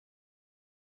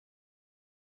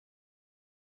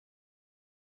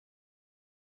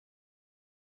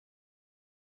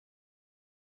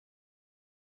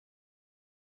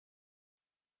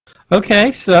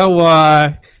Okay, so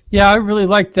yeah, I really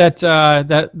like that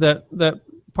that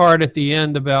part at the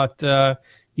end about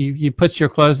you put your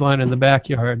clothesline in the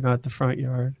backyard, not the front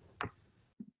yard.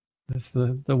 That's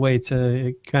the way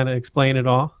to kind of explain it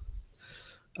all.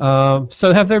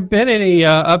 So, have there been any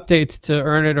updates to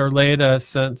Earn It or LAEDA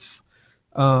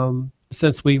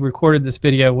since we recorded this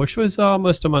video, which was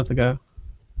almost a month ago?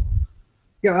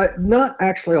 Yeah, not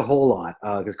actually a whole lot,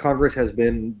 because Congress has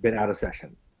been out of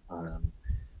session.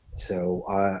 So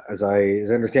as I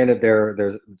understand it,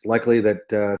 it's likely that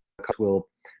Congress will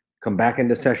come back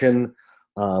into session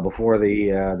before the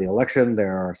election.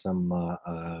 There are some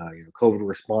COVID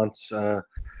response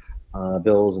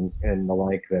bills and the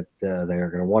like that they are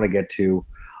going to want to get to,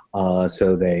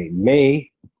 so they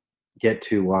may get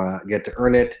to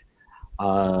Earn It.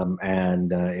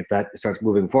 And if that starts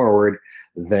moving forward,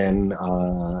 then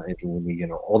it will be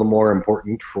all the more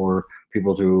important for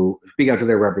people to speak out to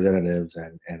their representatives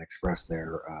and express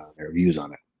their views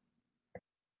on it.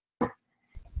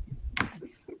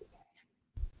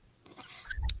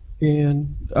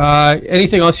 And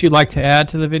anything else you'd like to add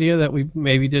to the video that we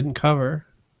maybe didn't cover?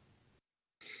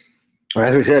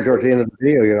 As we said towards the end of the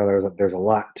video, there's a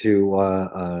lot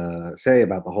to say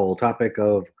about the whole topic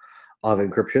of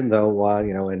encryption, though.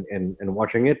 And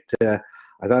watching it, I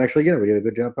thought actually, we did a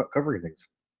good job covering things.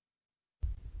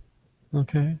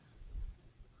 Okay.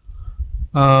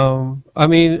 I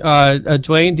mean,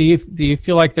 Dwayne, do you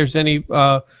feel like there's any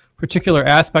particular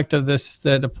aspect of this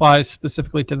that applies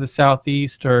specifically to the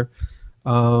Southeast, or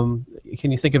can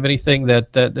you think of anything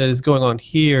that is going on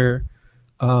here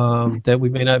that we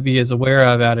may not be as aware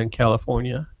of out in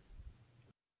California?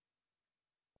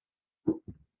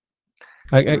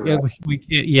 We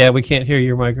can't. Yeah, we can't hear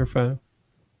your microphone.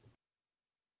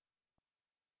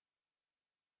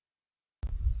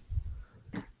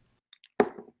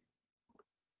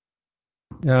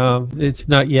 It's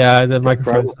not. Yeah, the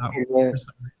microphone's not.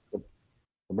 The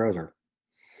browser.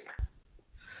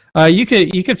 You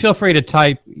could feel free to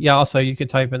type. Yeah, also you could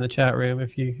type in the chat room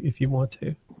if you want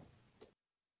to.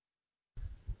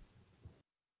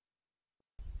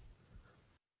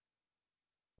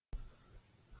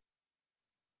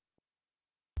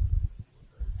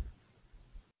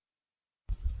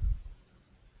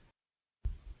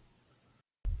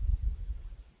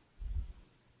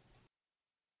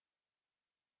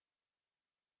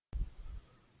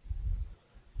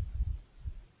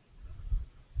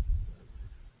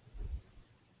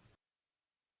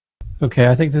 Okay,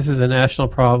 I think this is a national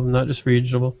problem, not just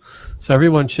regional. So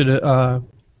everyone should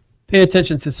pay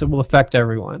attention since it will affect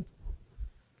everyone.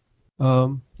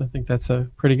 I think that's a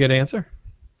pretty good answer.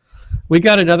 We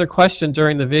got another question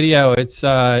during the video. It's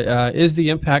is the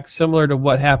impact similar to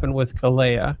what happened with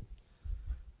Kalea?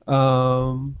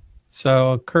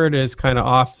 So Kurt is kind of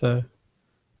off I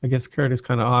guess Kurt is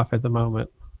kind of off at the moment.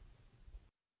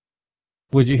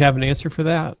 Would you have an answer for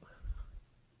that?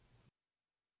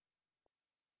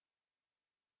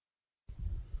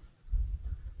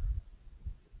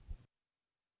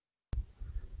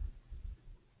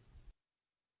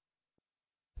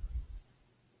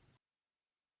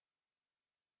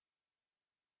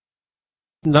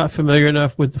 Not familiar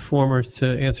enough with the former to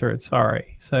answer it.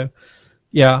 Sorry. So,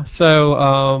 yeah.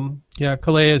 So, yeah,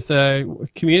 Kalea is the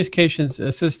Communications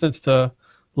Assistance to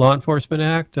Law Enforcement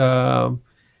Act, and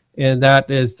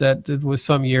that was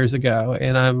some years ago.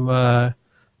 And I'm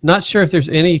not sure if there's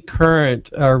any current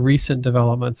or recent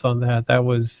developments on that. That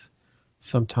was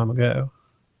some time ago.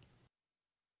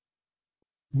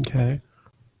 Okay.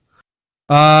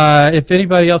 If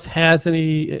anybody else has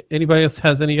any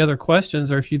other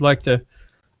questions, or if you'd like to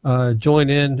join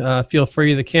in, feel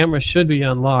free. The camera should be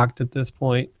unlocked at this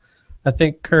point. I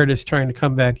think Kurt is trying to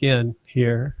come back in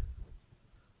here.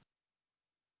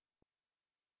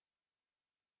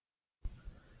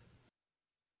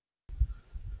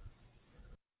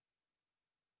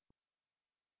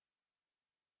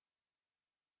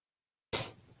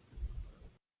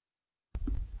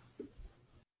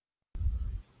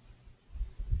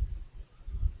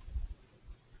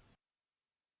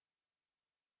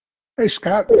 Hey,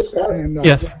 Scott. And,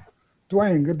 yes.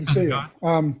 Dwayne, good to see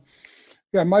you.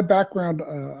 Yeah, my background,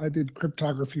 I did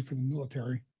cryptography for the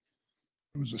military.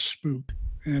 It was a spook.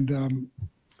 And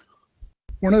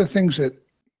one of the things that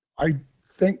I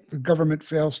think the government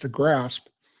fails to grasp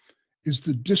is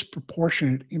the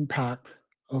disproportionate impact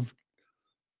of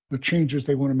the changes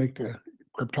they want to make to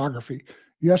cryptography.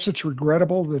 Yes, it's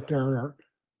regrettable that there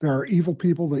are evil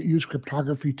people that use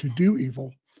cryptography to do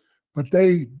evil, but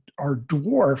they are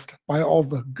dwarfed by all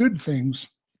the good things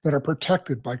that are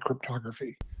protected by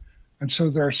cryptography. And so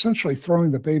they're essentially throwing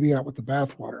the baby out with the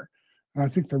bathwater. And I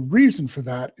think the reason for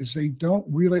that is they don't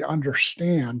really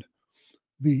understand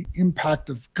the impact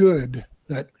of good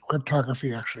that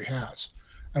cryptography actually has.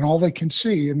 And all they can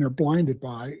see, and they're blinded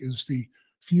by, is the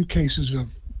few cases of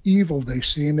evil they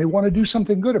see, and they want to do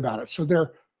something good about it. So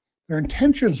their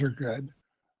intentions are good,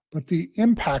 but the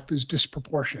impact is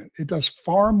disproportionate. It does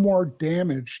far more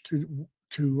damage to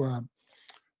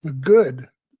the good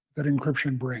that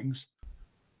encryption brings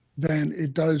than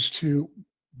it does to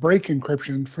break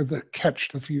encryption for the catch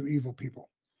the few evil people.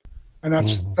 And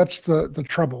that's the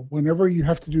trouble. Whenever you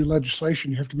have to do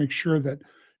legislation, you have to make sure that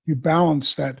you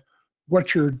balance that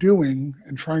what you're doing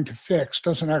and trying to fix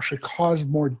doesn't actually cause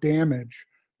more damage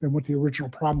than what the original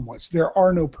problem was. There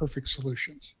are no perfect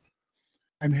solutions.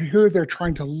 And here they're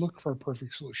trying to look for a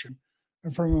perfect solution.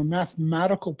 And from a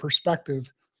mathematical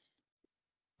perspective,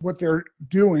 what they're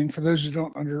doing, for those who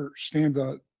don't understand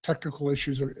the technical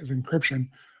issues of encryption,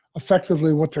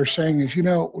 effectively what they're saying is, you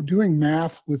know, doing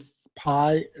math with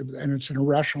pi, and it's an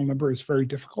irrational number, is very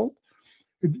difficult.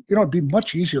 It'd be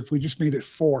much easier if we just made it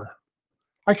 4.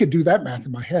 I could do that math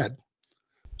in my head.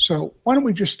 So why don't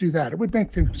we just do that? It would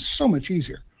make things so much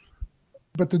easier.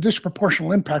 But the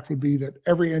disproportional impact would be that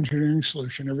every engineering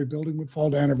solution, every building would fall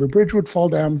down, every bridge would fall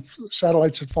down,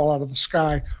 satellites would fall out of the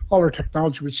sky, all our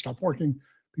technology would stop working,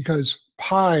 because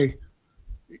pi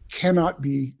cannot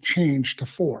be changed to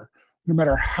 4, no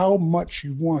matter how much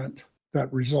you want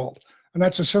that result. And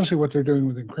that's essentially what they're doing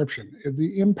with encryption.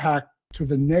 The impact to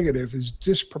the negative is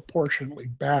disproportionately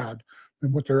bad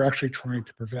than what they're actually trying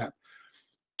to prevent.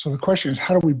 So the question is,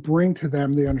 how do we bring to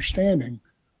them the understanding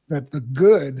that the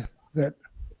good that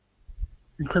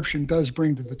encryption does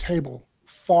bring to the table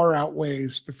far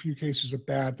outweighs the few cases of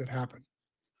bad that happen?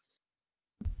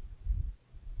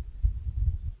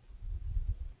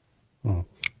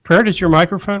 Kurt, is your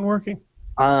microphone working?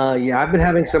 Yeah, I've been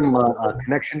having some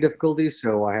connection difficulties,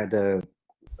 so I had to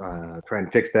try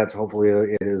and fix that. So hopefully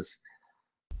it is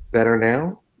better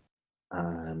now.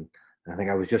 I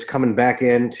think I was just coming back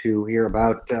in to hear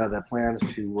about the plans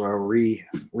to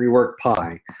rework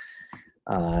Pi.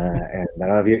 And I don't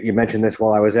know if you mentioned this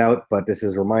while I was out, but this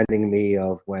is reminding me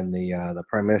of when the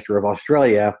Prime Minister of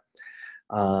Australia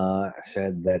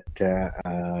said that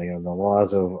the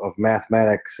laws of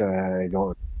mathematics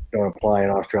don't apply in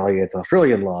Australia. It's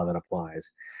Australian law that applies,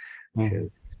 which is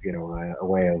a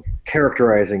way of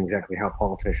characterizing exactly how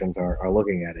politicians are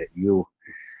looking at it. You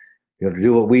have to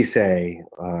do what we say,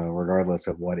 regardless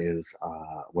of what is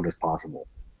possible.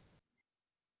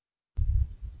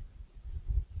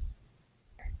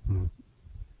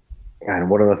 And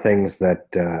one of the things that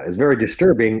is very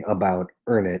disturbing about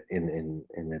EarnIt in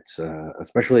its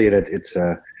especially in its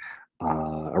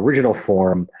original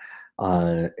form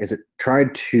is it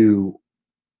tried to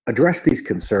address these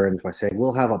concerns by saying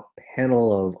we'll have a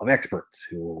panel of experts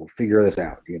who will figure this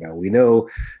out. We know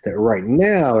that right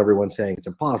now everyone's saying it's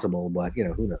impossible, but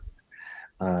who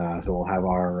knows? So we'll have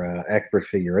our experts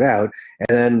figure it out,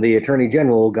 and then the Attorney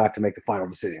General got to make the final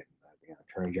decision. The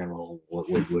Attorney General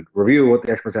would review what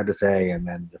the experts had to say and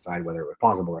then decide whether it was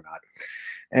possible or not.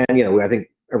 And I think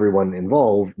everyone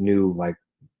involved knew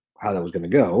how that was going to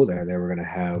go. They were going to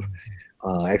have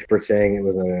experts saying it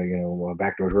was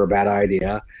backdoors were a bad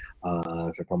idea.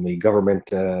 So from the government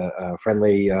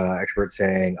friendly experts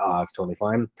saying, it's totally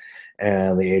fine.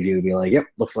 And the AG would be like, yep,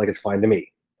 looks like it's fine to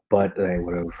me. But they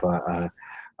would have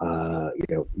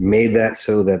made that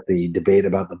so that the debate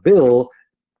about the bill,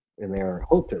 in their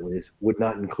hopes at least, would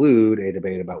not include a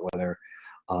debate about whether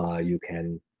you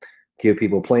can give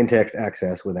people plain text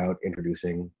access without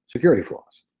introducing security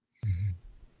flaws.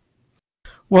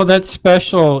 Well, that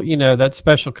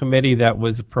special committee that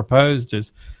was proposed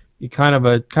is kind of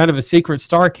a secret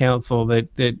star council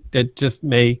that just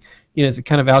is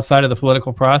kind of outside of the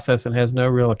political process and has no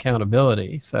real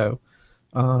accountability. So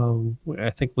I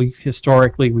think we've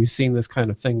seen this kind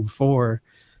of thing before.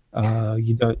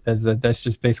 That's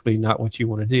just basically not what you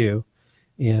want to do.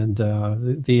 And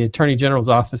the Attorney General's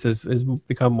office has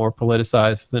become more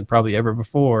politicized than probably ever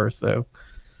before. So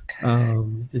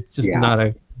it's just not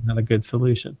a good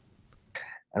solution.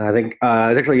 And I think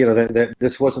actually, that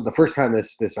this wasn't the first time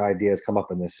this idea has come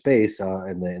up in this space.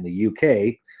 In the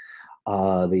UK,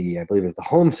 I believe it's the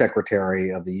Home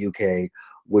Secretary of the UK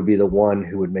would be the one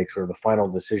who would make sort of the final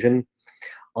decision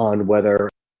on whether.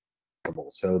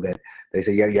 So that they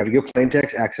say, yeah, you have to give plain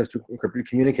text access to encrypted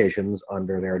communications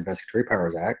under their Investigatory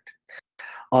Powers Act,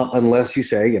 unless you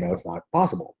say, it's not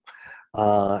possible.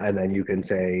 And then you can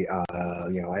say,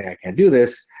 I can't do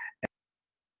this.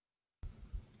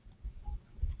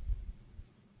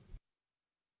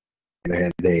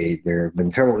 There have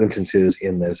been several instances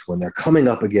in this when they're coming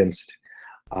up against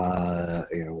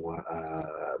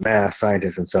math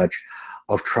scientists and such,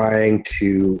 of trying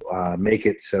to make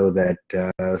it so that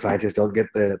scientists don't get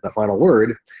the final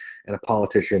word, and a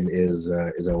politician is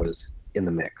always in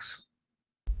the mix.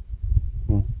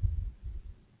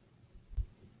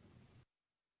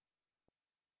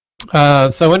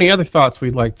 So any other thoughts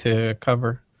we'd like to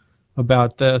cover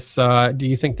about this? Do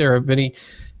you think there have been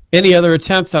any other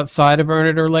attempts outside of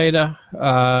ERNIT or LAEDA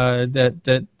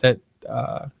that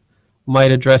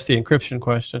might address the encryption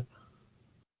question?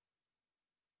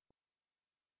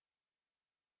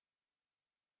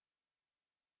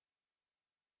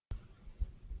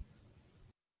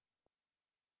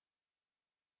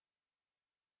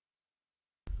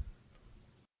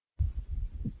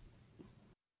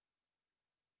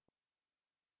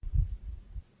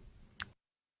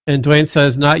 And Dwayne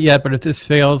says, not yet, but if this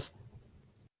fails,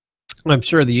 I'm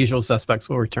sure the usual suspects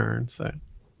will return. So,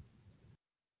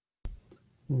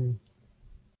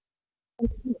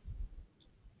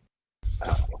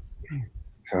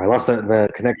 Sorry, I lost the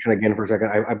connection again for a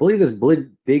second. I believe this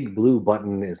big blue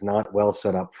button is not well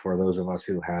set up for those of us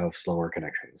who have slower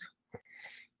connections.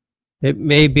 it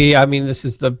may be. I mean, this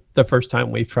is the first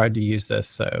time we've tried to use this,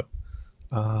 so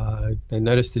I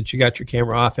noticed that you got your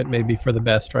camera off. It may be for the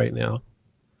best right now.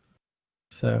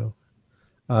 So,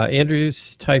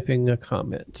 Andrew's typing a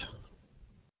comment.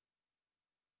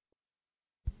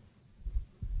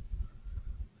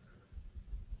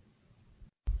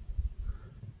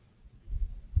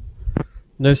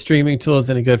 No streaming tool is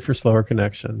any good for slower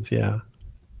connections. Yeah.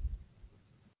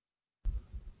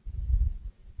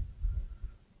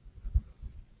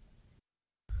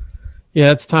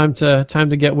 Yeah, it's time to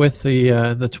get with the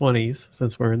 20s,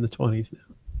 since we're in the 20s now.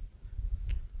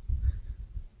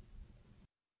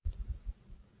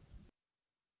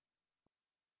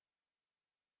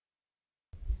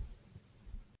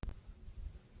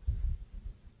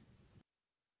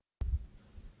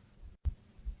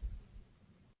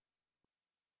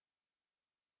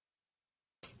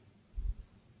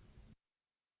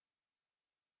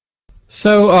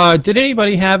 So, did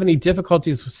anybody have any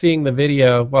difficulties with seeing the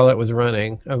video while it was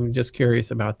running? I'm just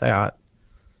curious about that.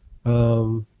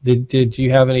 Did you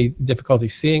have any difficulty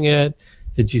seeing it?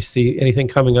 Did you see anything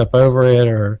coming up over it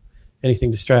or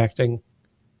anything distracting?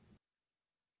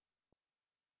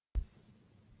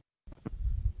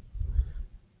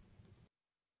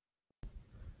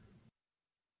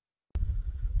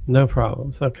 No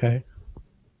problems. Okay.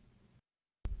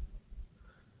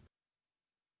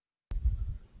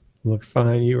 Looks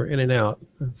fine. You were in and out.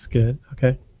 That's good.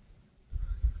 Okay.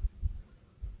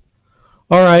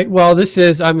 All right. Well, this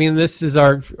is our,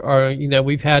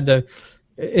 we've had to,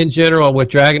 in general, with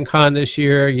DragonCon this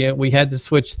year, we had to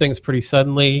switch things pretty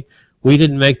suddenly. We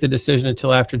didn't make the decision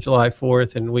until after July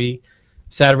 4th, and we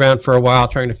sat around for a while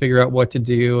trying to figure out what to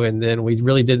do, and then we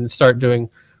really didn't start doing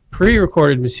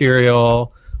pre-recorded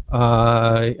material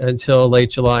until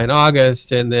late July and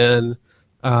August, and then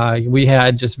we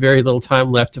had just very little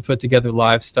time left to put together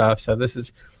live stuff. So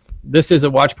this is a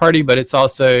watch party, but it's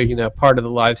also part of the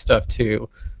live stuff too.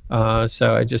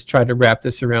 So I just tried to wrap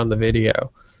this around the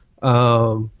video.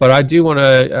 But I do want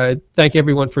to thank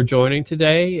everyone for joining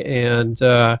today, and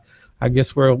I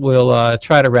guess we'll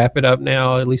try to wrap it up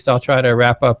now. At least I'll try to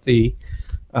wrap up the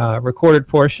recorded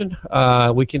portion.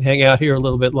 We can hang out here a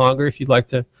little bit longer if you'd like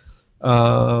to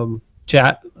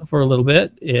chat for a little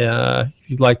bit. If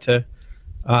you'd like to.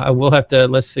 I will have to,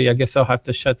 let's see, I guess I'll have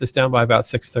to shut this down by about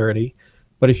 6:30.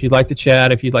 But if you'd like to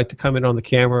chat, if you'd like to come in on the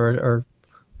camera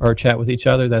or chat with each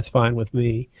other, that's fine with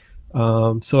me.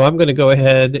 So I'm going to go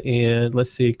ahead and,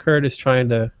 let's see, Kurt is trying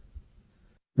to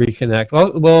reconnect.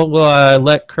 Well, we'll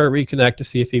let Kurt reconnect to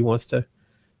see if he wants to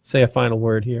say a final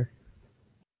word here.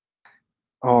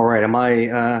 All right, am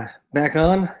I back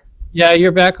on? Yeah,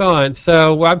 you're back on.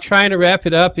 So I'm trying to wrap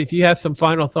it up. If you have some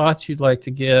final thoughts you'd like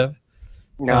to give.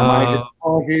 No, my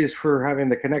apologies for having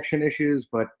the connection issues,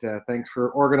 but thanks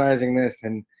for organizing this,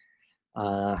 and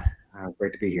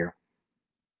great to be here.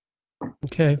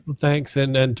 Okay, well, thanks.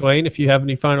 And then, Dwayne, if you have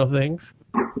any final things.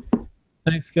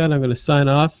 Thanks, Scott. I'm going to sign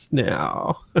off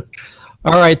now.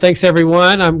 All right, thanks,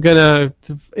 everyone. I'm going to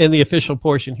end the official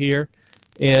portion here,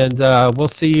 and we'll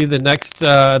see you the next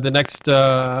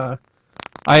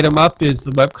item up is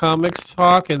the webcomics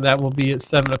talk, and that will be at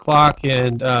 7 o'clock,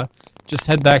 and just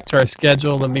head back to our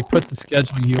schedule. Let me put the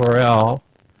schedule URL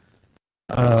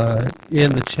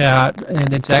in the chat,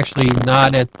 and it's actually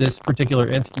not at this particular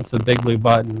instance of Big Blue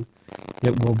Button.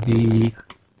 It will be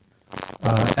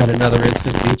at another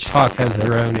instance. Each talk has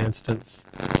their own instance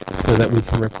so that we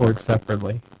can record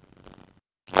separately.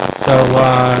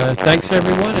 So thanks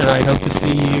everyone, and I hope to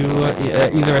see you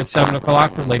either at 7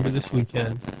 o'clock or later this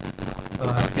weekend.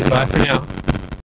 Goodbye for now.